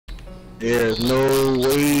There's no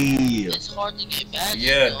way. It's hard to get back.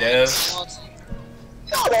 Yeah, Dev.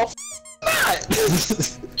 No, the not.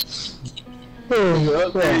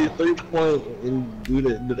 Okay, 3-point and do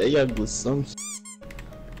that. They gotta do some shit.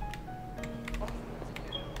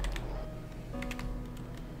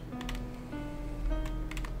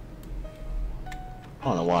 I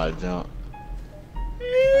don't know why I jumped. I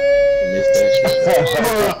missed that shit.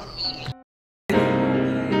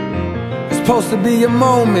 It's supposed to be a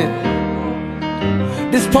moment.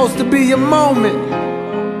 This supposed to be a moment.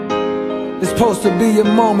 It's supposed to be a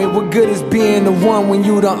moment. What good is being the one when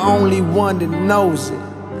you the only one that knows it?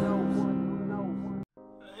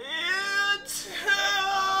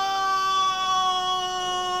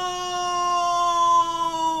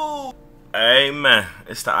 Hey man,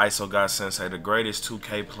 it's the ISO God Sensei, the greatest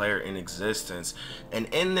 2K player in existence.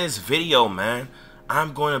 And in this video, man,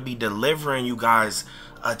 I'm going to be delivering you guys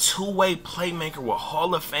a two-way playmaker with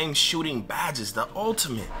Hall of Fame shooting badges, the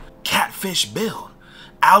ultimate catfish build.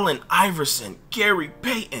 Allen Iverson, Gary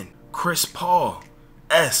Payton, Chris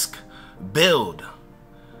Paul-esque build.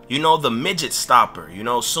 You know, the midget stopper. You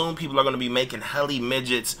know, soon people are going to be making heli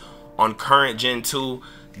midgets on current Gen 2.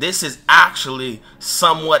 This is actually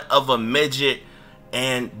somewhat of a midget,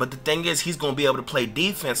 but the thing is, he's going to be able to play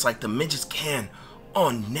defense like the midgets can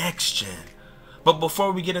on next gen. But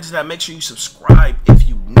before we get into that, make sure you subscribe if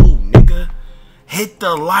you new, nigga. Hit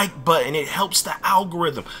the like button, it helps the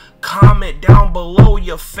algorithm. Comment down below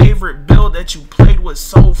your favorite build that you played with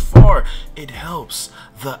so far. It helps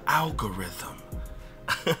the algorithm.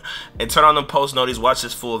 And turn on the post notice, watch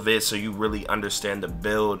this full vid so you really understand the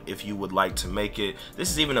build if you would like to make it. This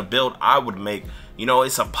is even a build I would make. You know,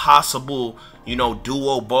 it's a possible, you know,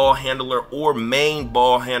 duo ball handler or main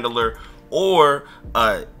ball handler or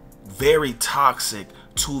a very toxic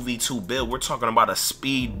 2v2 build. We're talking about a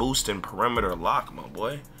speed boosting perimeter lock, my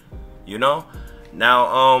boy. You know?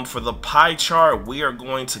 Now, for the pie chart, we are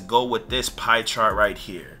going to go with this pie chart right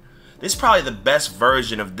here. This is probably the best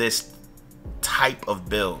version of this type of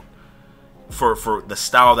build for the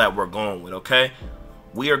style that we're going with, okay?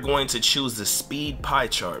 We are going to choose the speed pie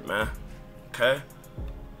chart, man. Okay?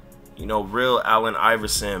 You know, real Allen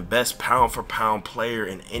Iverson, best pound for pound player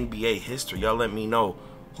in NBA history. Y'all let me know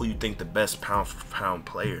who you think the best pound for pound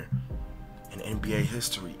player in NBA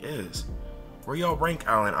history is. Where y'all rank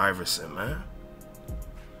Allen Iverson, man?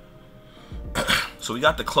 So we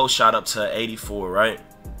got the close shot up to 84, right?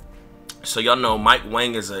 So y'all know Mike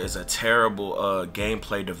Wang is a terrible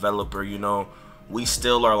gameplay developer. You know, we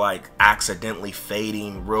still are like accidentally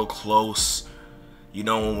fading real close. You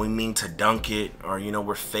know, when we mean to dunk it, or you know,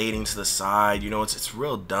 we're fading to the side. You know, it's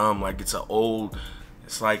real dumb. Like it's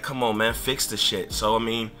it's like, come on, man, fix the shit. So I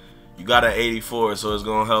mean, you got an 84, so it's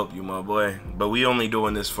gonna help you, my boy. But we only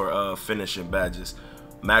doing this for finishing badges.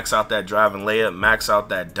 Max out that driving layup, max out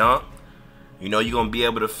that dunk. You know, you're going to be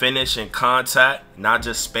able to finish in contact, not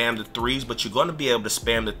just spam the threes, but you're going to be able to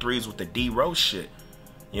spam the threes with the D-Rose shit.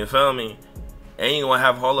 You feel me? And you're going to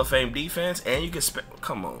have Hall of Fame defense, and you can spam.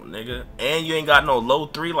 Come on, nigga. And you ain't got no low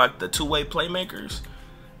three like the two-way playmakers.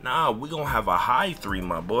 Nah, we going to have a high three,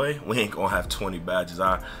 my boy. We ain't going to have 20 badges.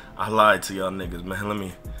 I lied to y'all niggas, man. Let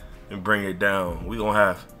me bring it down. We going to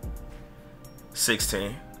have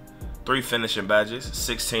 16. 3 finishing badges,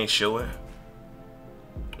 16 shooting.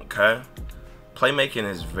 Okay. Playmaking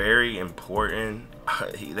is very important.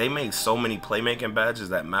 They made so many playmaking badges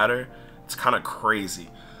that matter. It's kind of crazy.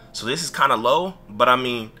 So this is kind of low, but I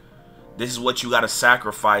mean, this is what you got to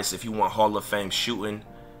sacrifice if you want Hall of Fame shooting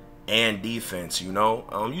and defense, you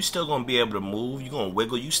know? You still going to be able to move. You're going to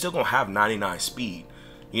wiggle. You still going to have 99 speed.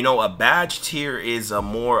 You know, a badge tier is a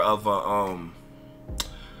more of a,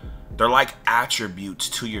 they're like attributes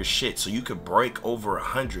to your shit. So you could break over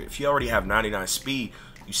 100. If you already have 99 speed,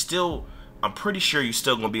 you still... I'm pretty sure you're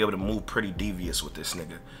still going to be able to move pretty devious with this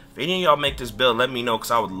nigga. If any of y'all make this build, let me know, because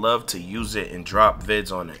I would love to use it and drop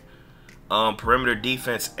vids on it. Perimeter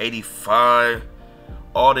defense, 85.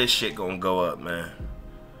 All this shit going to go up, man.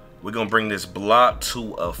 We're going to bring this block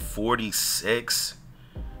to a 46.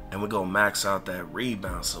 And we're going to max out that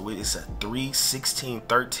rebound. So it's a 3, 16,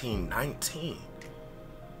 13, 19.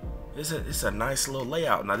 It's a nice little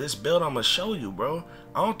layout. Now this build I'm gonna show you, bro,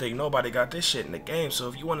 I don't think nobody got this shit in the game. So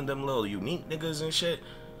if you one of them little unique niggas and shit,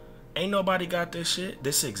 ain't nobody got this shit.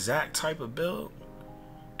 This exact type of build.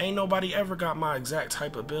 Ain't nobody ever got my exact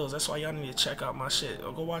type of builds. That's why y'all need to check out my shit.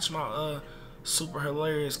 Or go watch my super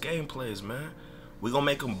hilarious gameplays, man. We gonna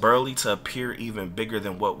make them burly to appear even bigger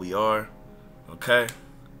than what we are. Okay?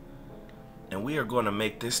 And we are gonna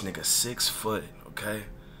make this nigga 6 foot, okay?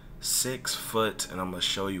 6 foot, and I'm gonna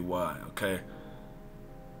show you why, okay?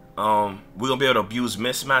 We're gonna be able to abuse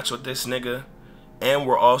mismatch with this nigga, and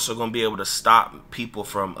we're also gonna be able to stop people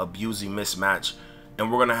from abusing mismatch,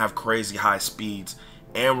 and we're gonna have crazy high speeds,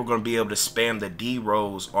 and we're gonna be able to spam the D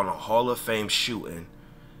rows on a Hall of Fame shooting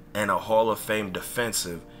and a Hall of Fame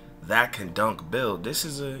defensive that can dunk build. This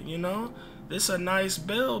is a, you know, this is a nice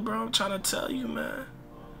build, bro. I'm trying to tell you, man.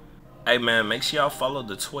 Hey, man, make sure y'all follow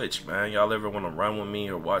the Twitch, man. Y'all ever want to run with me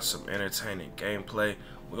or watch some entertaining gameplay?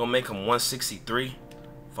 We're gonna make them 163.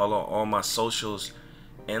 Follow all my socials.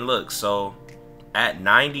 And look, so at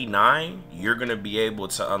 99, you're gonna be able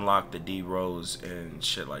to unlock the D rows and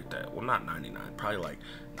shit like that. Well, not 99, probably like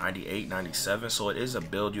 98, 97. So it is a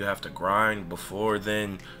build you have to grind. Before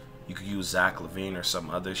then, you could use Zach LaVine or some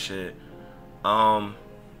other shit.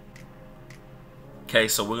 Okay,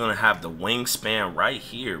 so we're gonna have the wingspan right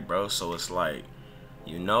here, bro. So it's like,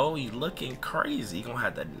 you know, he's looking crazy. You're gonna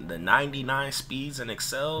have the 99 speeds and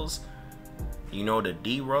excels, you know, the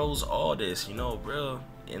D rows, all this, you know, bro.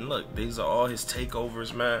 And look, these are all his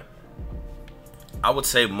takeovers, man. I would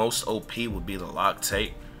say most OP would be the lock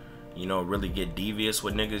take. You know, really get devious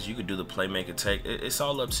with niggas. You could do the playmaker take. It's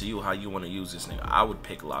all up to you how you want to use this nigga. I would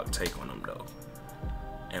pick lock take on him though.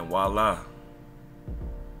 And voila.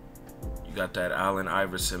 You got that Allen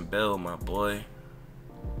Iverson build, my boy.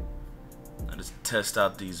 Let's test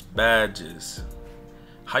out these badges.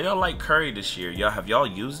 How y'all like Curry this year? Y'all have y'all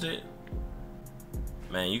used it?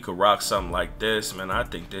 Man, you could rock something like this, man. I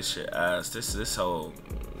think this shit ass. This whole,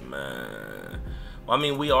 man. Well, I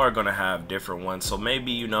mean, we are gonna have different ones, so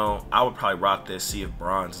maybe, you know, I would probably rock this, see if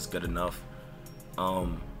bronze is good enough.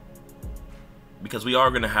 Because we are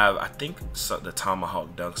gonna have, I think, the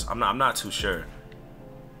tomahawk dunks. I'm not too sure.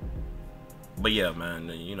 But yeah, man,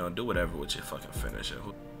 you know, do whatever with your fucking finisher.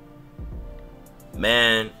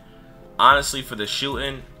 Man, honestly, for the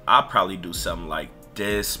shooting, I'll probably do something like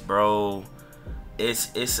this, bro. It's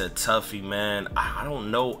a toughie, man. I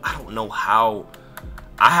don't know how.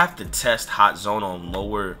 I have to test hot zone on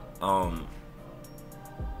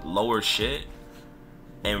lower shit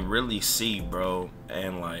and really see, bro.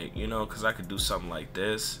 And like, you know, cause I could do something like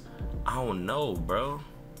this. I don't know, bro.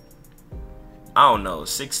 I don't know.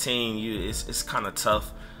 16, it's kind of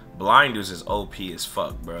tough. Blinders is OP as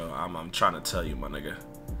fuck, bro. I'm trying to tell you, my nigga.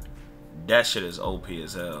 That shit is OP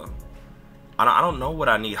as hell. I don't know what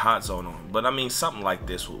I need hot zone on, but I mean something like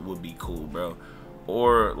this would be cool, bro.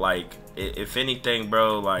 Or like, if anything,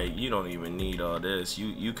 bro, like you don't even need all this.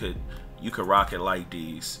 You could rock it like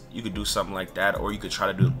these. You could do something like that, or you could try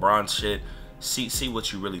to do the bronze shit. See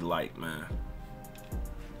what you really like, man.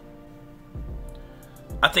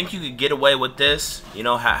 I think you could get away with this, you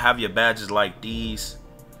know, have your badges like these,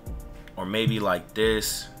 or maybe like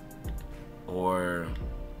this, or,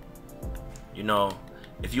 you know,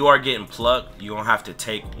 if you are getting plucked, you're gonna have to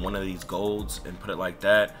take one of these golds and put it like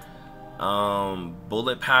that.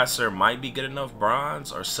 Bullet passer might be good enough,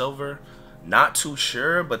 bronze or silver, not too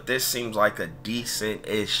sure, but this seems like a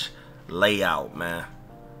decent-ish layout, man.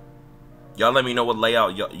 Y'all let me know what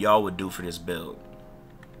layout y'all would do for this build.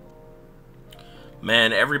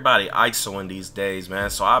 Man, everybody ISOing these days,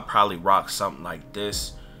 man, so I'd probably rock something like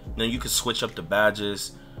this. You know, you could switch up the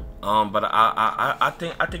badges, but I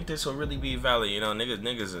think this will really be valid. You know,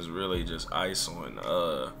 niggas is really just ISOing,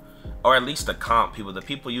 or at least the comp people, the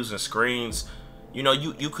people using screens. You know,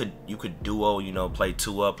 you could duo, you know, play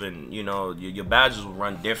 2 up, and you know your badges will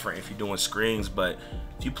run different if you're doing screens. But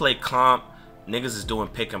if you play comp, niggas is doing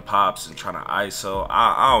pick and pops and trying to ISO.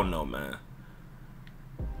 I don't know, man.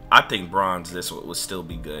 I think bronze this would still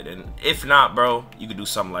be good, and if not, bro, you could do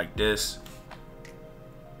something like this.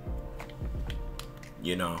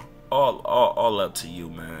 You know, all up to you,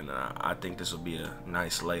 man. I think this will be a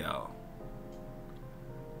nice layout.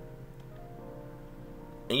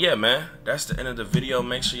 And yeah, man, that's the end of the video.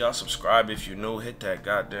 Make sure y'all subscribe if you're new. Hit that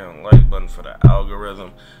goddamn like button for the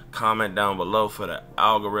algorithm. Comment down below for the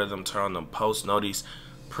algorithm. Turn on them post notice.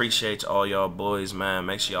 Appreciate all y'all boys, man.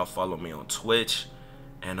 Make sure y'all follow me on Twitch.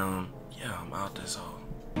 And yeah, I'm out this hole.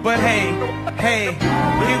 But hey, here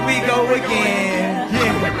we go again.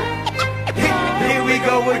 Yeah. Here we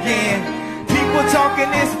go again. People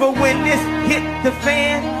talking this, but when this hit the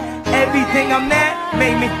fan, everything I'm at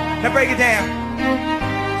made me. Now break it down.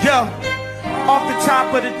 Yo, off the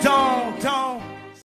top of the dome.